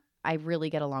mom, I really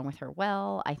get along with her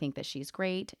well. I think that she's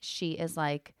great. She is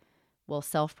like, will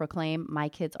self-proclaim, my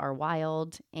kids are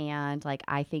wild. And like,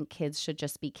 I think kids should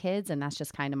just be kids. And that's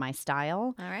just kind of my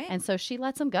style. All right. And so she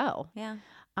lets them go. Yeah.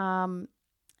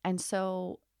 And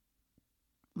so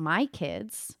my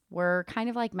kids were kind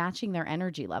of like matching their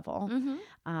energy level.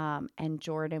 And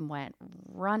Jordan went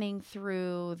running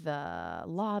through the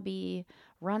lobby,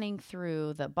 running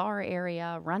through the bar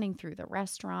area, running through the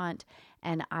restaurant.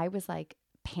 And I was like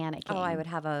panicking. Oh, I would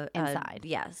have inside.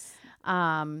 Yes.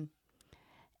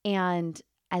 And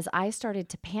as I started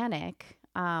to panic,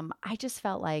 I just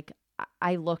felt like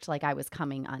I looked like I was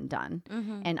coming undone.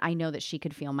 And I know that she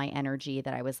could feel my energy,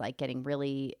 that I was like getting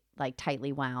really like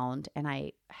tightly wound. And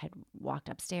I had walked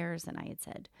upstairs and I had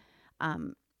said,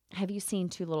 have you seen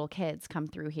two little kids come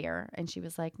through here? And she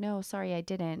was like, no, sorry, I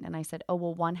didn't. And I said, oh,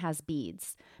 well, one has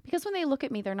beads. Because when they look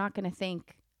at me, they're not going to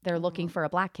think they're looking for a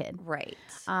Black kid. Right.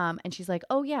 And she's like,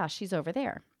 oh, yeah, she's over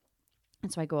there.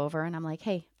 And so I go over and I'm like,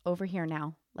 hey, over here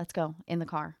now. Let's go in the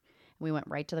car. And we went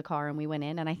right to the car and we went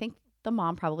in. And I think the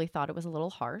mom probably thought it was a little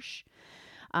harsh.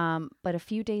 But a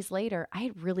few days later, I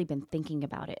had really been thinking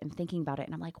about it. And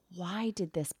I'm like, why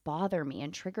did this bother me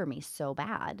and trigger me so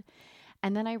bad?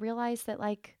 And then I realized that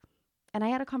like, and I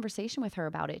had a conversation with her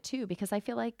about it too, because I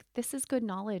feel like this is good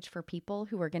knowledge for people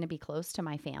who are going to be close to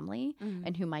my family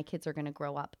and who my kids are going to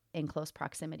grow up in close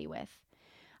proximity with.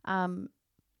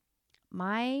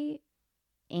 My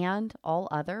and all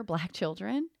other Black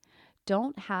children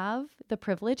don't have the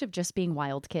privilege of just being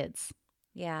wild kids.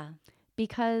 Yeah.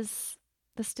 Because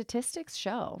the statistics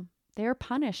show they're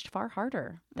punished far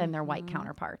harder than their white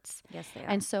counterparts. Yes, they are.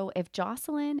 And so if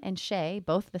Jocelyn and Shay,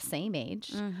 both the same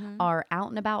age, are out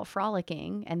and about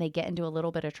frolicking and they get into a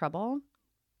little bit of trouble,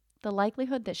 the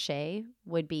likelihood that Shay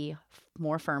would be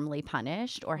more firmly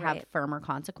punished or have Right. firmer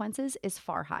consequences is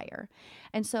far higher.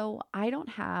 And so I don't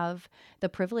have the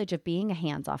privilege of being a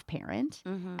hands-off parent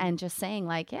and just saying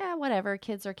like, yeah, whatever,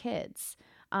 kids are kids.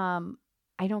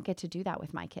 I don't get to do that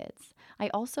with my kids. I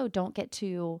also don't get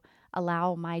to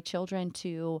allow my children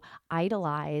to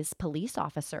idolize police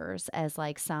officers as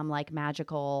like some like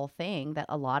magical thing that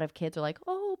a lot of kids are like,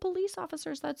 oh, police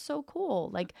officers, that's so cool.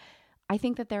 Like, I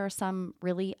think that there are some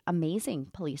really amazing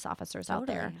police officers out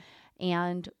there. Totally.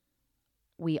 And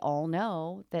we all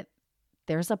know that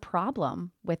there's a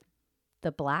problem with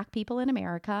the Black people in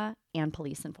America and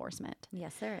police enforcement.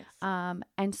 Yes, there is.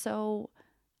 And so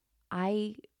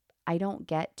I don't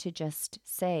get to just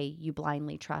say you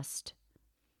blindly trust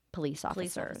police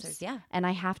officers. Yeah. And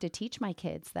I have to teach my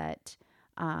kids that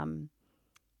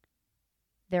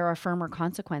there are firmer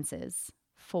consequences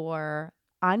for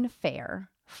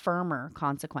firmer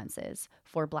consequences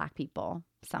for Black people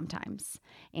sometimes.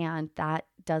 And that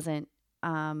doesn't,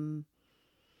 sorry,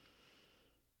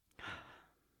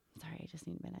 I just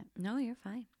need a minute. No, you're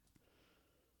fine.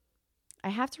 I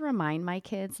have to remind my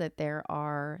kids that there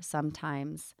are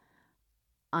sometimes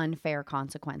unfair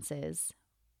consequences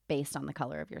based on the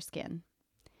color of your skin.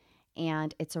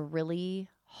 And it's a really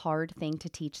hard thing to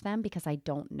teach them because I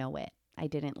don't know it. I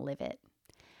didn't live it.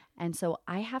 And so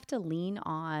I have to lean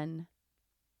on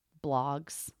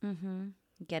blogs,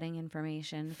 Getting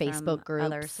information Facebook from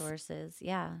other groups. sources.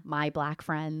 Yeah. my Black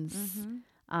friends.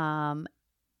 And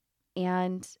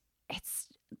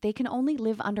they can only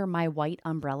live under my white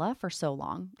umbrella for so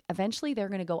long. Eventually they're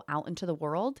going to go out into the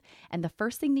world. And the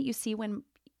first thing that you see when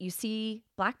you see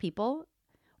Black people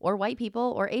or white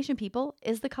people or Asian people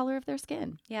is the color of their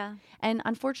skin. Yeah. And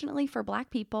unfortunately for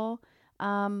Black people,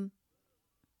 Black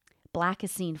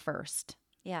is seen first.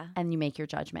 Yeah. And you make your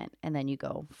judgment and then you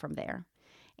go from there.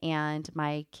 And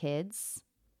my kids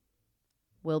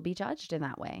will be judged in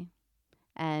that way.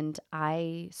 And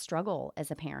I struggle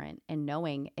as a parent in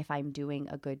knowing if I'm doing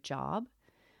a good job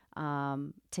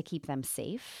to keep them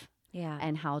safe Yeah.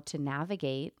 and how to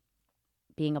navigate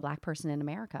being a Black person in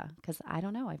America. Because I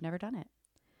don't know. I've never done it.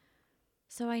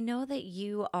 So I know that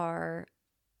you are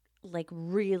like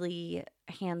really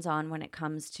hands-on when it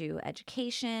comes to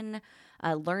education,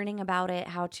 learning about it,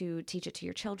 how to teach it to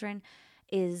your children.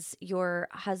 Is your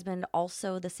husband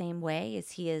also the same way?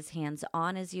 Is he as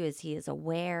hands-on as you? Is he as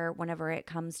aware whenever it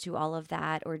comes to all of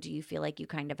that? Or do you feel like you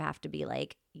kind of have to be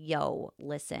like, yo,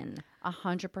 listen?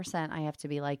 100% I have to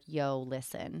be like, yo,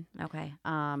 listen. Okay.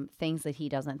 Things that he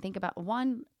doesn't think about.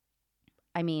 One,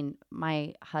 I mean,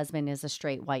 my husband is a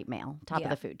straight white male, top of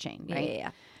the food chain, right?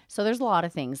 Yeah. So there's a lot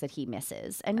of things that he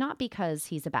misses. And not because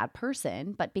he's a bad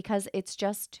person, but because it's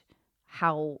just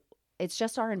our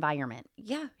environment.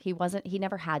 Yeah. He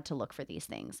never had to look for these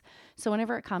things. So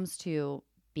whenever it comes to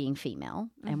being female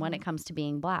and when it comes to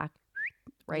being Black,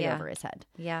 right Yeah. over his head.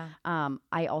 Yeah.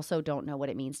 I also don't know what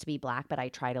it means to be Black, but I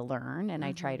try to learn and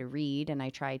I try to read and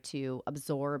I try to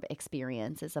absorb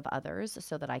experiences of others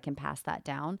so that I can pass that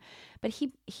down. But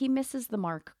he misses the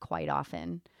mark quite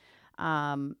often.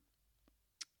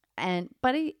 And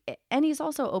he's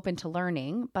also open to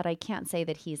learning, but I can't say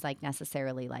that he's like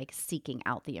necessarily like seeking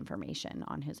out the information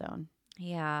on his own.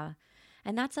 Yeah.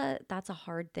 And that's a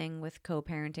hard thing with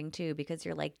co-parenting too, because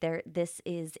you're like, this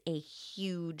is a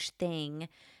huge thing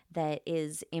that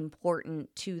is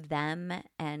important to them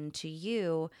and to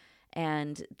you.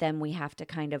 And then we have to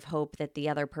kind of hope that the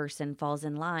other person falls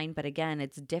in line. But again,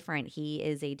 it's different. He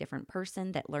is a different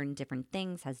person that learned different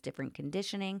things, has different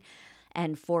conditioning.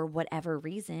 And for whatever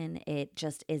reason, it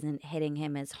just isn't hitting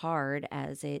him as hard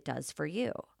as it does for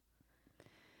you.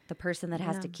 The person that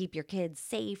has to keep your kids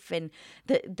safe, and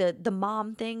the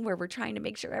mom thing where we're trying to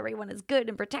make sure everyone is good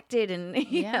and protected, and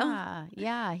you know.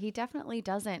 Yeah, he definitely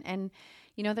doesn't. And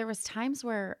there was times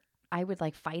where I would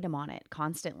like fight him on it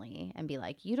constantly and be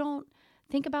like, you don't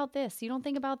think about this, you don't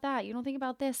think about that, you don't think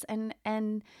about this, and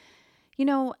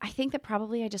I think that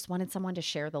probably I just wanted someone to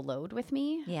share the load with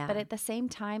me. Yeah. But at the same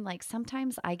time, like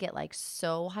sometimes I get like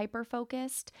so hyper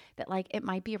focused that like it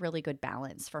might be a really good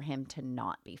balance for him to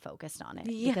not be focused on it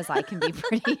because I can be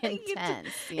pretty intense.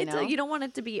 You don't want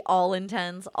it to be all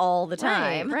intense all the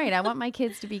time. Right. I want my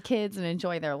kids to be kids and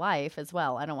enjoy their life as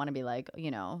well. I don't want to be like,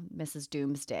 Mrs.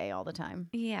 Doomsday all the time.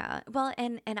 Yeah. Well,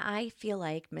 and I feel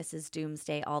like Mrs.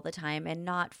 Doomsday all the time, and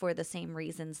not for the same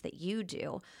reasons that you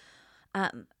do.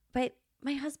 But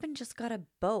my husband just got a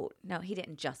boat. No, he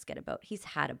didn't just get a boat. He's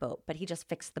had a boat, but he just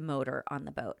fixed the motor on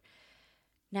the boat.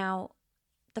 Now,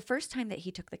 the first time that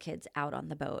he took the kids out on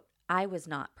the boat, I was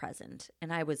not present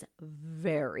and I was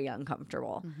very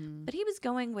uncomfortable. Mm-hmm. But he was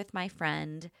going with my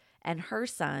friend and her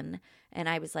son. And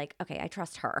I was like, okay, I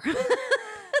trust her.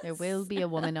 There will be a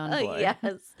woman on board.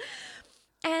 Yes.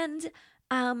 And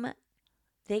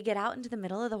they get out into the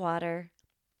middle of the water.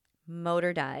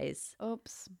 Motor dies.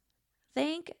 Oops.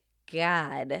 Thank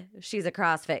God she's a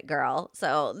CrossFit girl.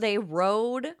 So they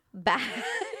rode back.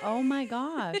 Oh my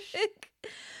gosh.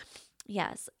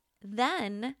 Yes.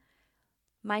 Then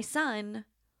my son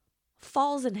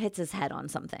falls and hits his head on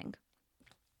something.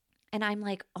 And I'm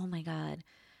like, oh my God.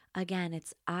 Again,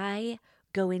 I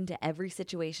go into every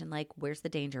situation like, where's the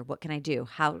danger? What can I do?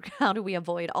 How do we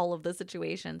avoid all of the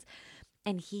situations?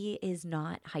 And he is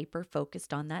not hyper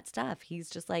focused on that stuff. He's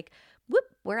just like, whoop,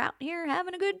 we're out here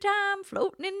having a good time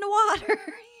floating in the water.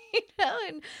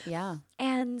 Yeah.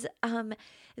 And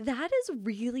that is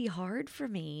really hard for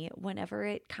me whenever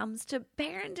it comes to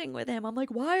parenting with him. I'm like,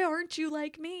 why aren't you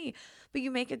like me? But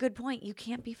you make a good point. You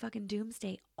can't be fucking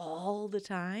doomsday all the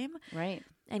time. Right.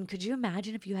 And could you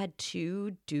imagine if you had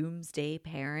 2 doomsday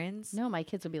parents? No, my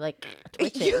kids would be like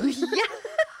twitching.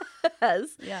 Yes.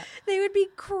 Yeah. They would be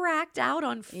cracked out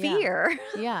on fear.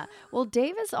 Yeah. Well,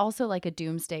 Dave is also like a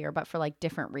doomsdayer, but for like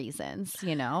different reasons,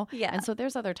 you know? Yeah. And so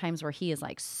there's other times where he is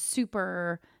like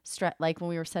super stressed. Like when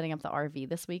we were setting up the RV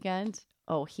this weekend,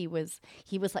 he was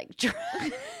like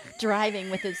driving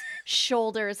with his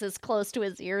shoulders as close to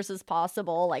his ears as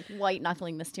possible, like white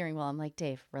knuckling the steering wheel. I'm like,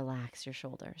 Dave, relax your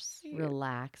shoulders.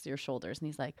 Relax your shoulders. And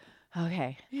he's like,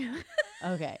 okay.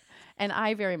 Okay. And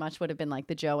I very much would have been like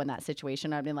the Joe in that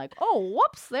situation. I'd been like, oh,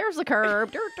 whoops, there's a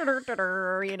curb.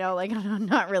 You know, like I'm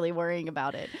not really worrying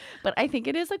about it. But I think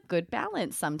it is a good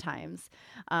balance sometimes.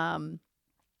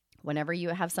 Whenever you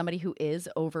have somebody who is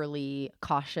overly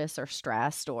cautious or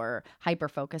stressed or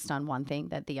hyper-focused on one thing,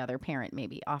 that the other parent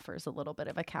maybe offers a little bit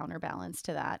of a counterbalance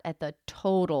to that at the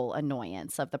total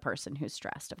annoyance of the person who's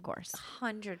stressed, of course.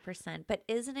 100%. But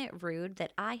isn't it rude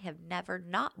that I have never,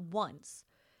 not once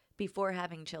before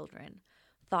having children,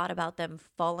 thought about them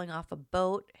falling off a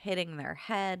boat, hitting their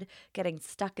head, getting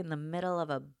stuck in the middle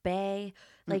of a bay?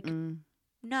 Like,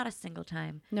 not a single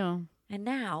time. No. And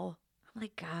now, I'm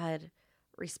like, God,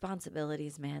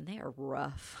 responsibilities, man, they are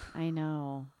rough. I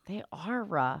know. They are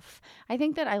rough. I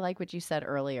think that I like what you said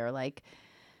earlier. Like,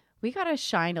 we got to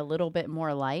shine a little bit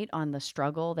more light on the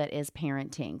struggle that is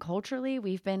parenting. Culturally,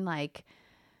 we've been like,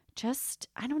 just,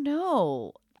 I don't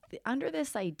know, under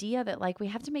this idea that like we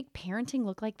have to make parenting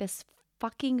look like this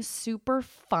fucking super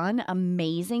fun,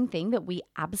 amazing thing that we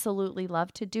absolutely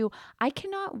love to do. I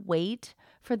cannot wait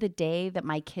for the day that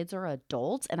my kids are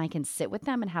adults and I can sit with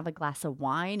them and have a glass of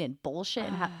wine and bullshit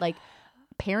and have like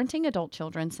parenting adult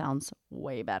children sounds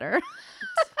way better.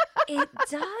 It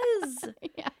does.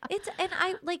 Yeah. And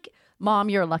I like, Mom,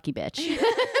 you're a lucky bitch.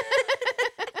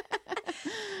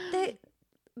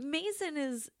 Mason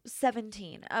is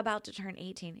 17, about to turn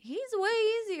 18. He's way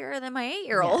easier than my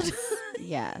 8-year-old. Yes.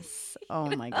 Yes.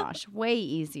 Oh my gosh. Way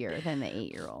easier than the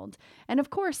 8-year-old. And of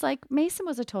course, like Mason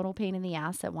was a total pain in the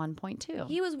ass at one point too.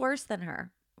 He was worse than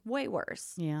her. Way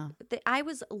worse. Yeah. I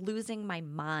was losing my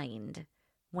mind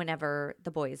whenever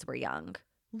the boys were young.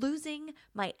 Losing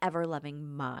my ever-loving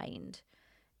mind.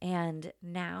 And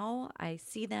now I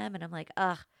see them and I'm like,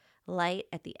 ugh, light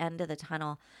at the end of the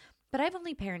tunnel. But I've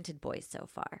only parented boys so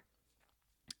far.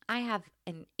 I have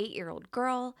an 8-year-old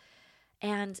girl,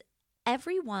 and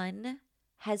everyone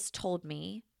has told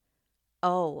me,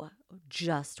 oh,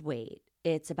 just wait.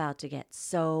 It's about to get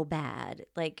so bad.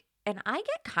 Like, and I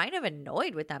get kind of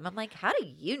annoyed with them. I'm like, how do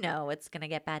you know it's going to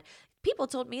get bad? People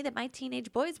told me that my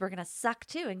teenage boys were going to suck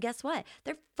too. And guess what?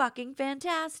 They're fucking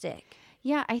fantastic.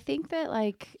 Yeah, I think that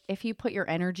like if you put your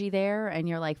energy there and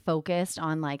you're like focused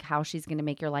on like how she's going to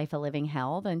make your life a living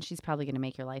hell, then she's probably going to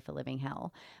make your life a living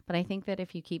hell. But I think that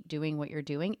if you keep doing what you're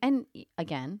doing, and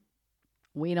again,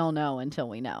 we don't know until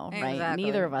we know, right? Exactly.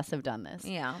 Neither of us have done this.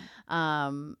 Yeah.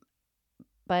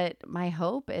 But my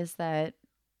hope is that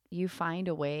you find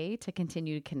a way to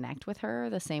continue to connect with her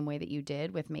the same way that you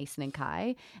did with Mason and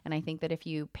Kai. And I think that if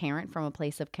you parent from a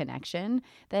place of connection,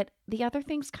 that the other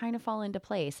things kind of fall into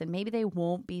place and maybe they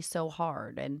won't be so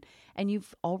hard. And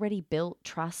you've already built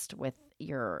trust with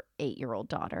your 8-year-old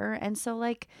daughter. And so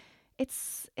like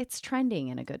it's trending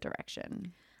in a good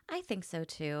direction. I think so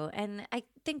too. And I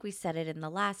think we said it in the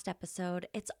last episode.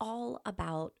 It's all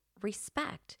about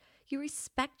respect. You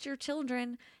respect your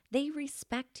children, they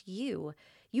respect you.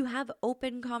 You have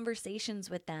open conversations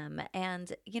with them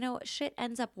and, you know, shit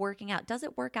ends up working out. Does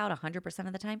it work out 100%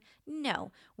 of the time?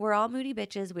 No. We're all moody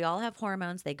bitches. We all have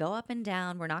hormones. They go up and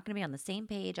down. We're not going to be on the same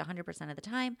page 100% of the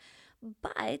time.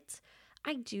 But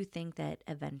I do think that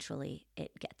eventually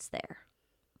it gets there.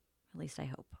 At least I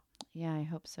hope. Yeah, I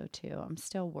hope so too. I'm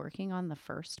still working on the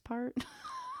first part.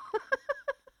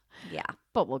 Yeah.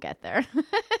 But we'll get there.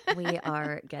 We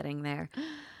are getting there.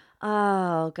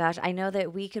 Oh gosh, I know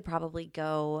that we could probably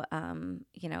go.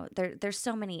 There's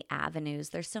so many avenues.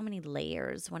 There's so many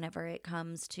layers whenever it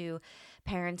comes to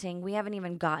parenting. We haven't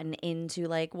even gotten into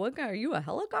like, what are you, a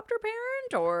helicopter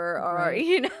parent, or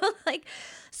Right. like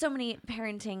so many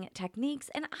parenting techniques.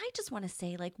 And I just want to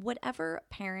say, like, whatever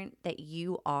parent that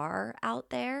you are out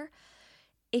there,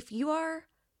 if you are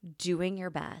doing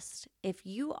your best, if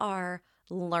you are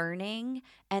learning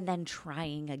and then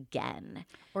trying again.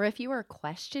 Or if you are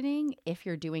questioning if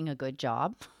you're doing a good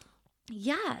job,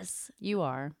 Yes, you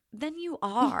are. then you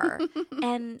are.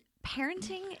 And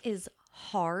parenting is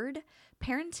hard.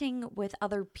 Parenting with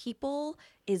other people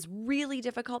is really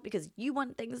difficult because you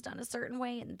want things done a certain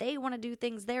way and they want to do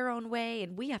things their own way.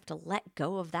 And we have to let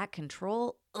go of that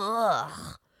control.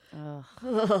 Ugh. Ugh.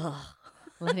 Ugh.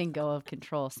 Letting go of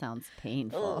control sounds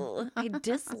painful. Ugh. I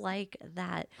dislike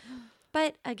that.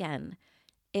 But again,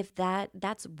 if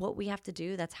that's what we have to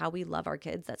do, that's how we love our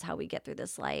kids, that's how we get through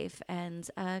this life. And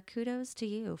kudos to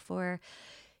you for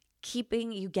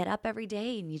you get up every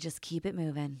day and you just keep it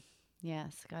moving.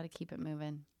 Yes, got to keep it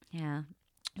moving. Yeah.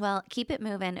 Well, keep it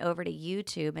moving over to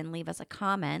YouTube and leave us a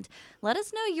comment. Let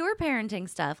us know your parenting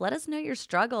stuff. Let us know your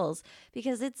struggles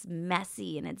because it's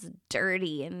messy and it's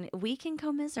dirty and we can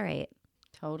commiserate.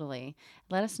 Totally.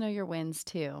 Let us know your wins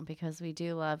too, because we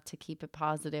do love to keep it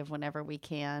positive whenever we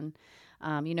can.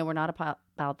 We're not about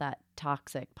that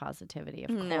toxic positivity, of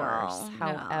course.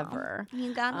 However,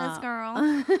 you got this,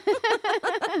 girl.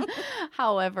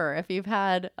 However, if you've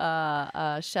had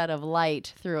a shed of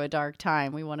light through a dark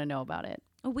time, we want to know about it.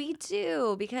 We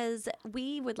do, because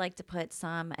we would like to put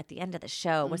some at the end of the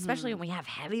show, especially when we have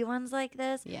heavy ones like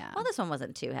this. Yeah. Well, this one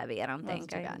wasn't too heavy, I don't think.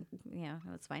 Too bad. Yeah,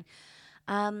 it was fine.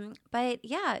 But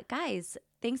yeah, guys,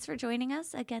 thanks for joining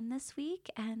us again this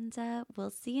week, and we'll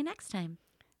see you next time.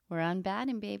 We're on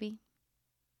batting, baby.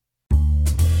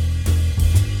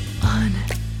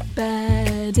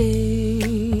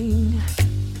 Unbatting,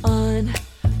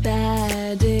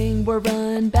 unbatting, we're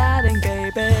unbatting,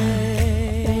 baby.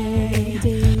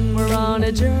 We're on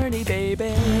a journey,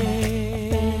 baby.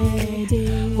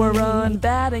 We're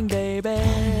unbatting, baby.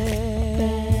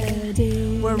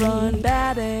 We're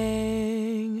unbatting.